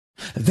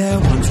There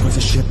once was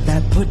a ship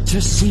that put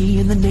to sea,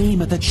 and the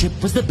name of that ship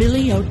was the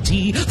Billy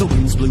O.T. The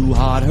winds blew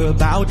hard, her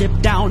bow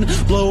dipped down.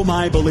 Blow,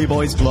 my bully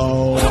boys,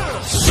 blow.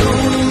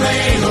 Soon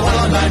may the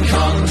Wellerman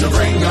come to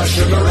bring us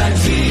sugar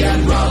and tea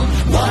and rum.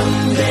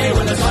 One day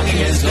when the tonguing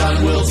is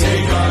done, we'll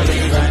take our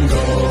leave and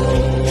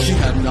go. She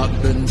had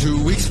not been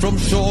 2 weeks from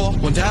shore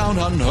when down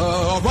on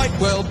her a right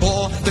whale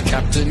bore. The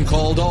captain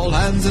called all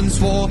hands and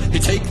swore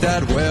he'd take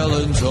that whale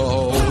in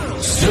tow.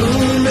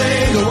 Soon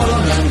may the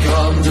Wellerman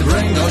come to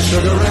bring us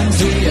sugar and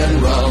tea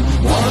and rum.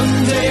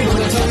 One day when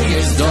the tonguing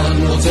is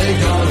done, we'll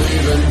take our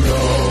leave and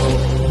go.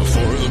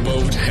 Before the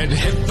boat had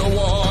hit the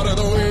water,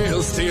 the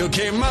whale's tail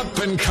came up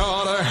and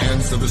caught her.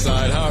 Hands to the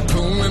side,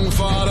 harpoon and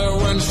fought her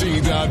when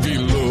she died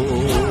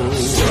below.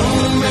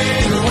 Soon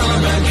may the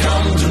Wellerman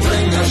come to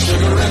bring us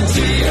sugar and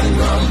tea and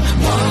rum.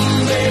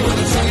 One day when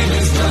the tonguing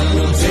is done,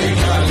 we'll take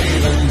our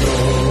leave and go.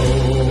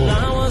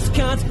 Line was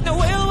cut, the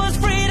whale was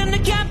freed, and the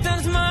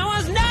captain's mind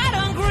was not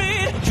on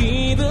greed.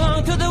 He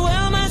belonged to the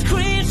Wellerman's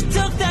creed. She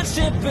took that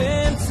ship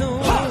in two.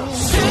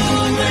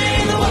 Soon may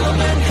the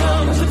Wellerman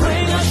come to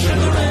bring us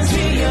sugar and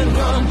tea and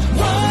rum.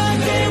 One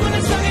day when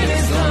the tonguing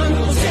is done,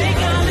 we'll take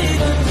our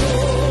leave and go.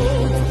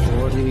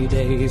 40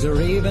 days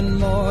or even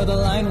more, the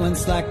line went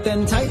slack,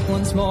 then tight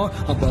once more.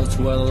 Our boats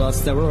were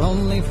lost, there were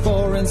only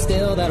 4, and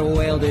still that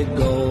whale did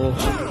go.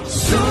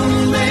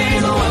 Soon may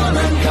the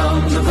Wellerman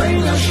come to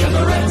bring us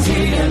sugar and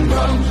tea and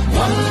rum.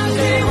 One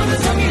day when the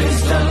tonguing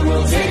is done,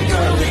 we'll take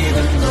our leave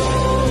and go.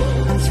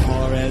 As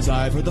far as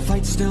I've heard, the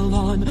fight's still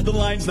on. The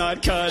line's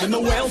not cut and the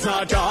whale's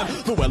not gone.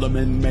 The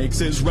Wellerman makes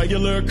his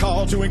regular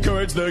call to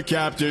encourage the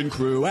captain,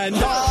 crew, and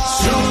all.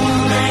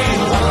 Soon may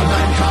the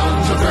Wellerman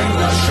come to bring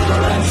us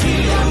sugar and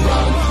tea and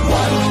rum.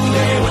 One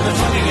day when the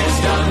tonguing is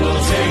done,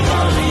 we'll take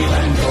our leave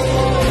and